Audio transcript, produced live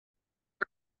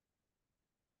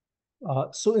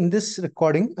So in this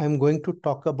recording, I'm going to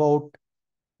talk about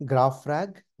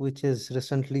GraphRag, which is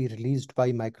recently released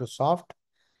by Microsoft.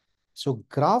 So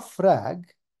GraphRag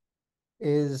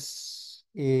is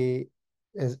a,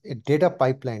 is a data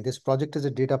pipeline. This project is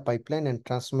a data pipeline and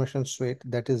transformation suite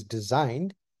that is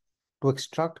designed to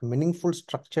extract meaningful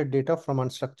structured data from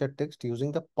unstructured text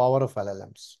using the power of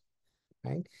LLMs.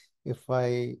 Right? If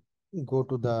I go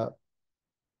to the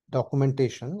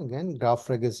documentation, again,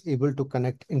 GraphRag is able to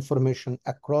connect information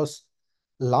across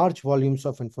large volumes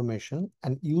of information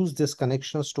and use these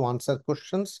connections to answer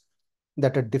questions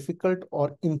that are difficult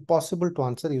or impossible to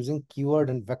answer using keyword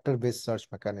and vector-based search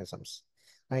mechanisms,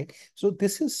 right? So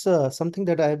this is something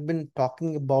that I've been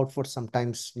talking about for some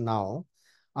times now.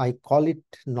 I call it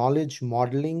knowledge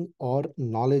modeling or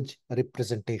knowledge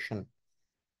representation.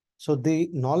 So the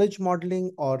knowledge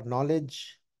modeling or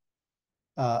knowledge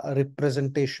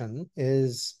representation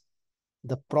is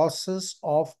the process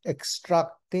of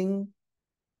extracting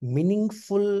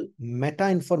meaningful meta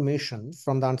information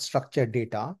from the unstructured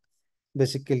data.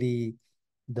 Basically,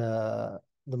 the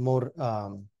more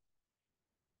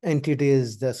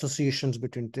entities, the associations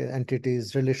between the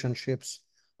entities, relationships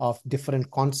of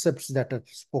different concepts that are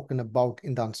spoken about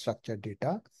in the unstructured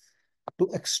data, to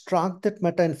extract that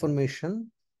meta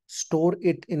information, store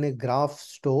it in a graph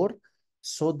store,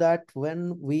 so that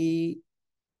when we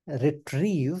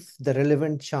retrieve the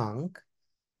relevant chunk,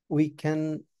 we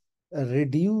can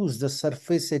reduce the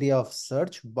surface area of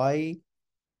search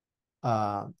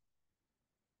uh,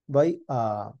 by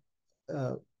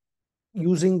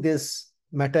using this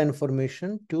meta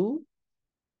information to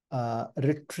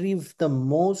retrieve the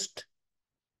most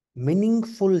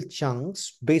meaningful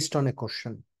chunks based on a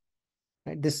question.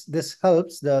 Right? This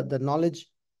helps the knowledge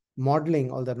modeling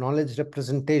or the knowledge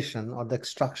representation or the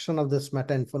extraction of this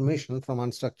meta information from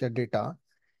unstructured data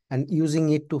and using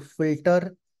it to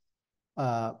filter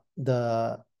uh,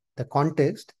 the the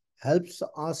context helps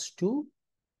us to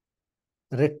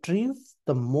retrieve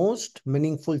the most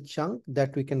meaningful chunk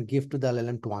that we can give to the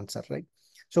LLM to answer, right?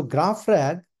 So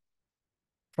GraphRag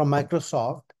from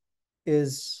Microsoft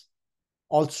is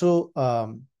also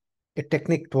a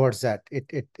technique towards that.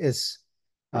 It is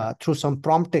through some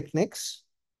prompt techniques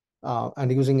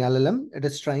and using LLM, it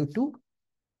is trying to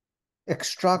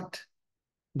extract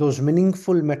those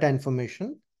meaningful meta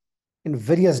information in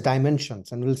various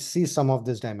dimensions. And we'll see some of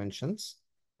these dimensions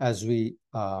as we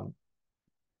go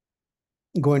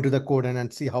into the code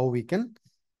and see how we can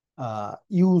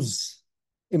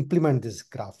implement this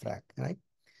GraphRag, right?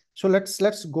 So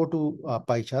let's go to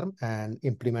PyCharm and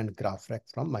implement GraphRag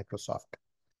from Microsoft.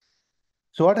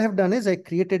 So what I have done is I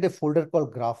created a folder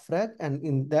called GraphRag, and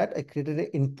in that I created an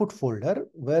input folder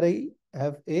where I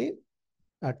have a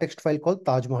text file called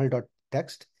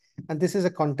tajmahal.txt, and this is a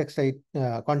content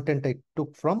I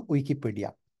took from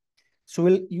Wikipedia. So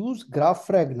we'll use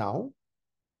GraphRag now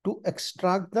to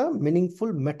extract the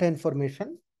meaningful meta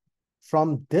information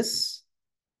from this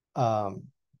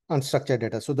unstructured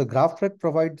data. So the GraphRag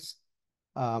provides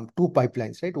two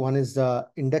pipelines, right? One is the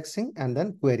indexing and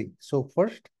then query. So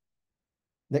first,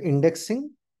 the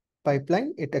indexing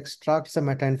pipeline, it extracts the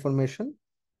meta information,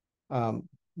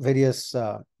 various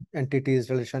entities,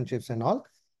 relationships, and all.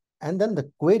 And then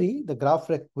the query, the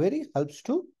GraphRag query helps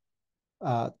to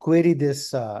query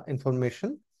this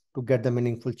information to get the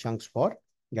meaningful chunks for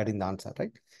getting the answer,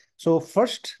 right? So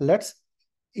first, let's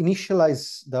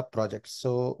initialize the project.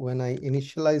 So when I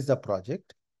initialize the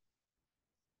project,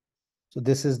 so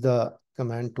this is the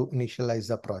command to initialize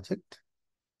the project,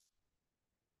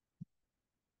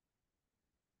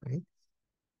 right?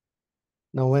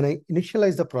 Now, when I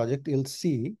initialize the project, you'll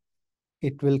see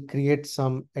it will create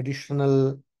some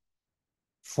additional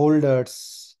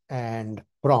folders and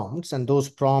prompts, and those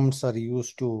prompts are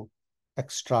used to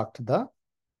extract the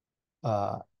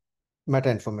meta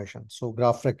information. So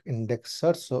GraphRag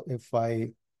indexer. So if I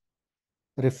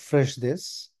refresh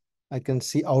this, I can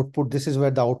see output. This is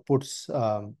where the outputs,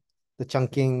 the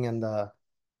chunking and the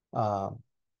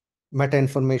meta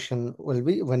information will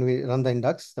be. When we run the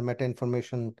index, the meta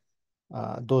information,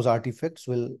 those artifacts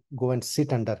will go and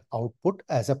sit under output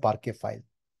as a Parquet file.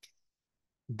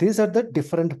 These are the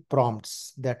different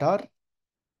prompts that are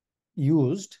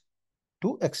used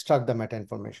to extract the meta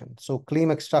information. So claim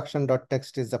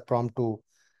extraction.txt is the prompt to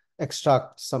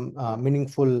extract some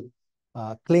meaningful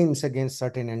claims against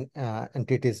certain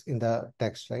entities in the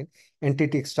text, right?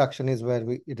 Entity extraction is where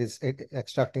it is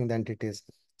extracting the entities.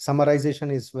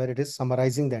 Summarization is where it is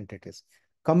summarizing the entities.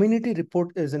 Community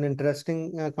report is an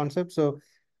interesting concept. So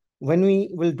when we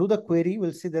will do the query,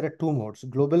 we'll see there are two modes,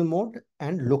 global mode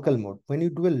and local mode. When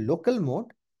you do a local mode,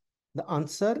 the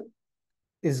answer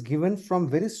is given from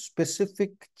very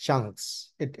specific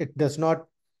chunks. It does not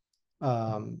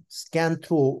scan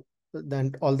through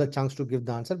then all the chunks to give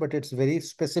the answer, but it's very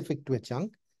specific to a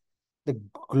chunk. The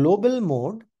global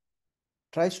mode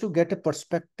tries to get a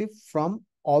perspective from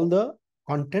all the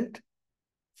content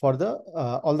for the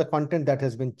all the content that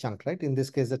has been chunked, right? In this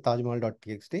case, the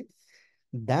tajmahal.txt.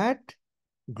 That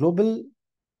global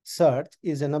search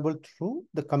is enabled through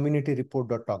the community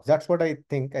report.talk. That's what I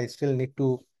think. I still need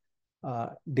to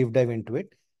deep dive into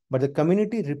it. But the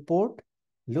community report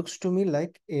looks to me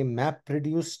like a map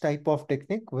reduce type of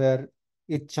technique where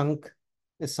each chunk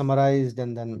is summarized,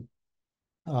 and then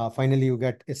finally you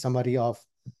get a summary of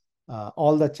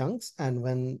all the chunks. And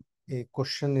when a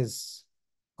question is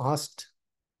asked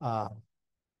uh,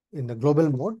 in the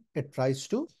global mode, it tries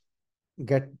to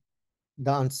get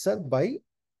the answer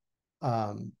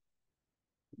um,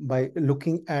 by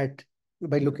looking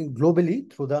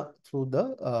globally through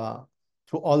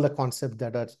all the concepts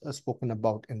that are spoken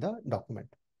about in the document.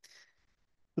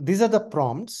 So these are the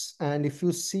prompts, and if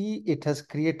you see, it has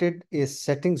created a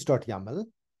settings.yaml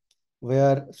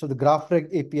where, so the GraphRag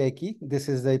API key, this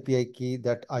is the API key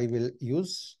that I will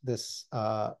use. This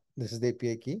is the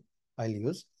API key I'll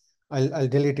use. I'll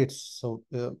delete it. So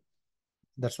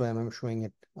that's why I'm showing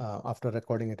it. After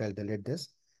recording it, I'll delete this.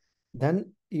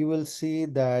 Then you will see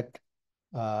that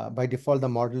by default, the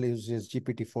model uses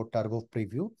GPT-4 Turbo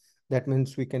Preview. That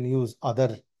means we can use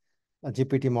other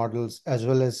GPT models, as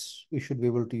well as we should be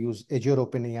able to use Azure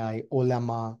OpenAI,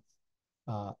 Olama,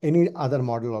 any other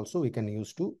model also we can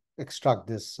use to extract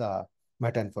this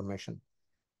meta information.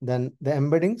 Then the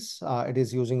embeddings, it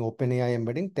is using OpenAI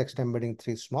embedding, text embedding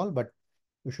 3 small, but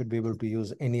we should be able to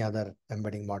use any other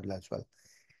embedding model as well.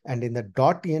 And in the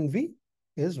 .env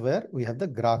is where we have the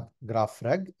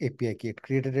GraphRag API key. It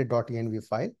created a .env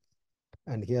file,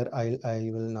 and here I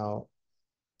will now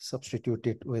substitute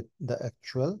it with the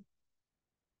actual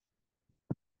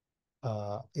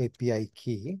API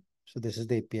key. So this is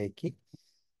the API key.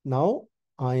 Now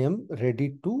I am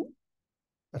ready to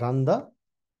run the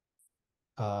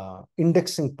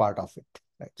indexing part of it,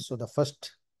 right? So the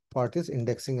first part is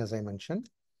indexing, as I mentioned.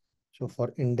 So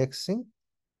for indexing,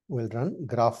 we'll run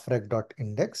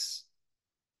graphrag.index,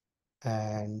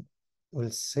 and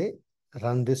we'll say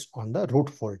run this on the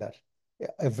root folder.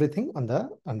 Everything on the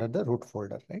under the root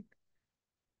folder, right?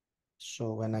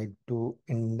 So when I do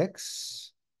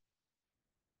index,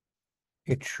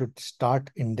 it should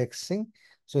start indexing.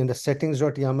 So in the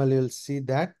settings.yaml, you'll see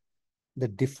that the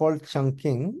default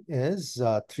chunking is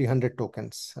 300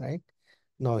 tokens, right?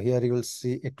 Now here you will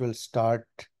see it will start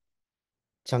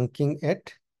chunking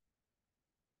it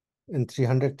in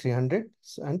 300, 300,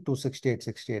 and 268,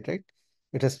 68, right?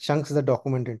 It has chunks the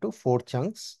document into 4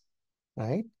 chunks,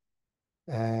 right?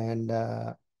 And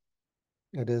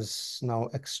it is now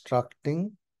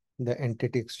extracting. The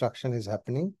entity extraction is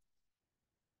happening.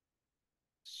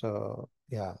 So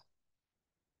yeah,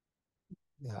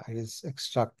 it is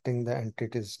extracting the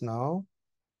entities now.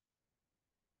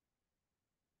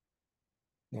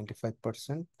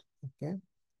 95%. Okay.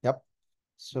 Yep.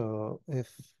 So if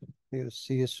you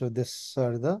see, so this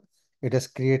are it has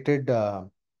created the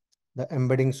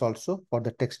embeddings also for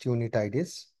the text unit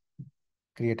IDs,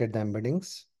 created the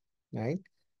embeddings, right?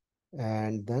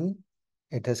 And then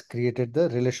it has created the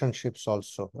relationships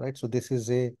also, right? So this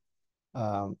is a,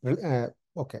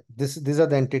 okay, these are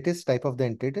the entities, type of the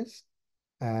entities,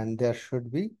 and there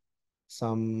should be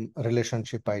some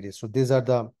relationship IDs. So these are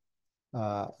the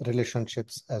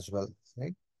relationships as well,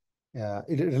 right?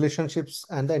 Relationships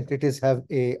and the entities have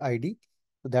a ID.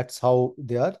 So that's how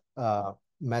they are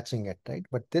matching it, right?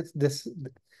 But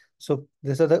so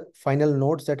these are the final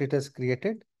nodes that it has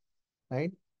created,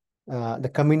 right? The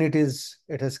communities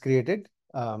it has created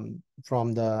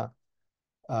from the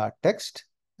text,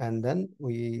 and then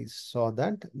we saw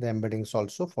that the embeddings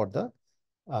also for the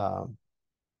uh,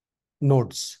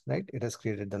 nodes, right? It has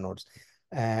created the nodes,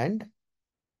 and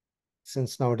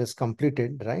since now it is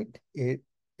completed, right?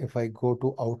 If I go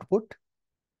to output,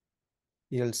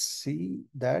 you'll see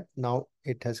that now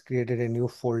it has created a new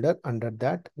folder. Under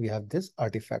that, we have this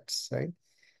artifacts, right?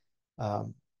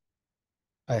 Um,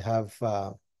 I have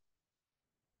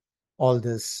all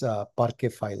this Parquet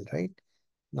file, right?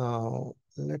 Now,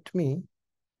 let me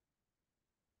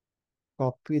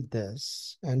copy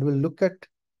this, and we'll look at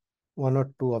one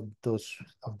or two of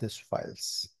these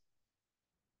files.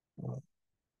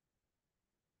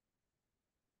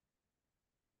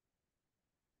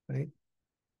 Right?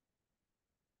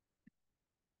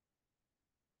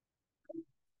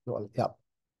 Well, yeah.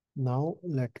 Now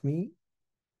let me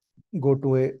go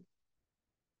to a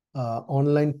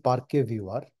online Parquet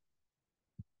viewer.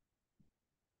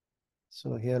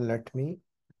 So here, let me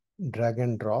drag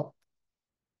and drop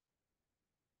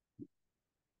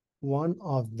one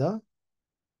of the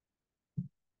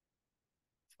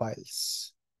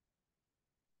files.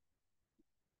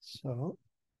 So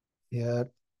here,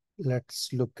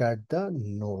 let's look at the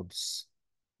nodes.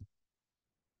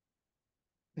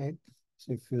 Right.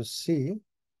 So if you see,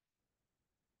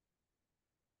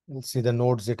 you'll see the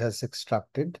nodes it has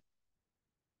extracted.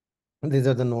 These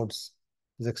are the nodes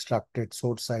is extracted,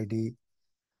 source ID,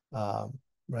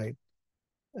 right?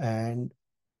 And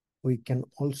we can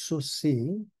also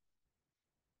see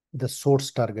the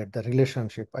source target, the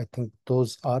relationship. I think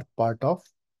those are part of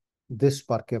this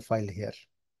Parquet file here.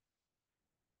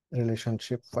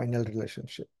 Relationship, final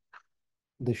relationship.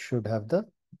 This should have the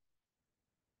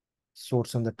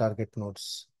source and the target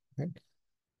nodes, right?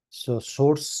 So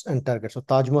source and target. So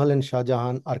Taj Mahal and Shah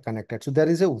Jahan are connected. So there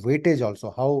is a weightage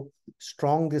also, how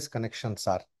strong these connections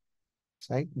are,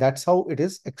 right? That's how it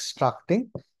is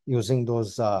extracting using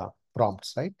those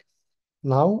prompts, right?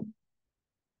 Now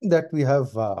that we have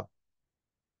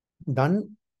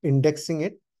done indexing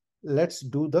it, let's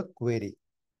do the query,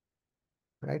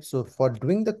 right? So for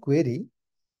doing the query,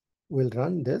 we'll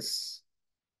run this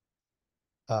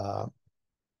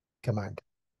command,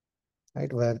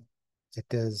 right? Where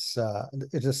it's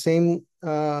the same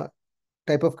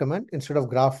type of command. Instead of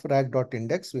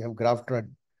graphrag.index, we have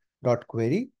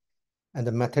graphrag.query, and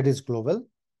the method is global.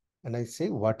 And I say,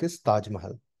 what is Taj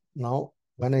Mahal? Now,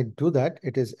 when I do that,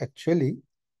 it is actually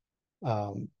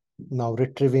now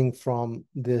retrieving from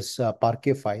this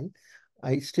Parquet file.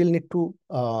 I still need to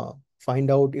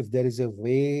find out if there is a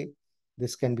way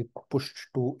this can be pushed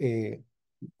to a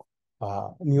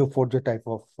Neo4j type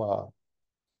of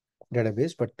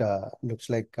database, but looks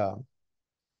like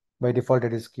by default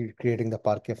it is creating the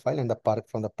Parquet file, and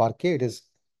from the Parquet it is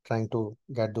trying to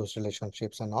get those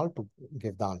relationships and all to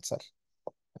give the answer.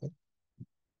 Right?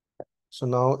 So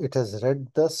now it has read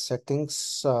the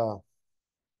settings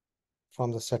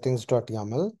from the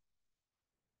settings.yaml,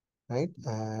 right?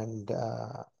 And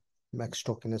max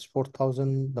token is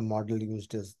 4,000. The model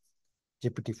used is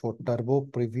GPT-4 Turbo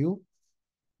Preview.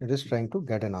 It is trying to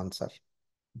get an answer.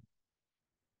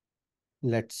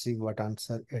 Let's see what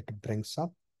answer it brings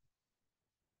up.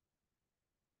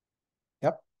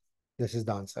 Yep, this is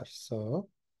the answer. So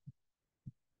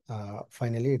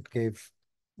finally, it gave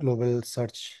global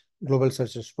search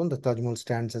response. The Taj Mahal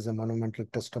stands as a monumental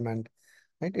testament,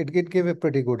 right? It gave a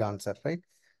pretty good answer, right?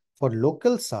 For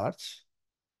local search,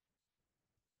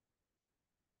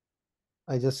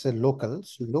 I just say local.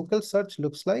 So local search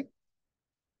looks like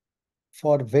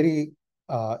for very,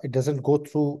 it doesn't go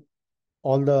through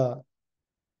all the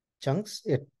chunks.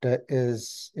 It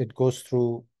goes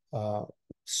through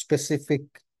specific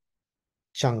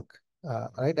chunk,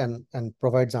 right? And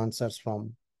provides answers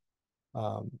from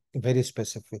very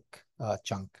specific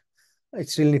chunk. I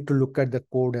still need to look at the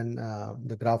code and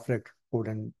the GraphRag code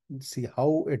and see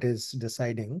how it is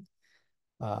deciding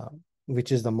uh,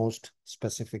 which is the most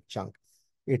specific chunk.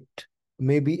 It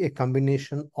may be a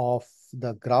combination of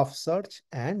the graph search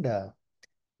and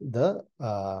the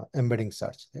embedding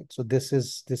search. Right? So this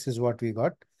is what we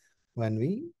got when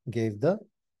we gave the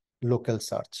local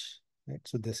search. Right?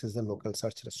 So this is the local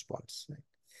search response. Right?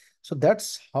 So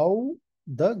that's how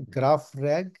the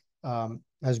GraphRag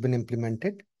has been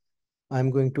implemented. I'm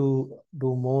going to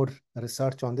do more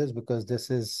research on this because this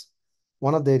is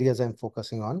one of the areas I'm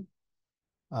focusing on,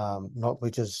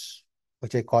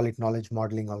 which I call it knowledge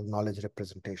modeling or knowledge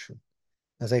representation.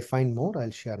 As I find more, I'll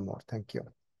share more. Thank you.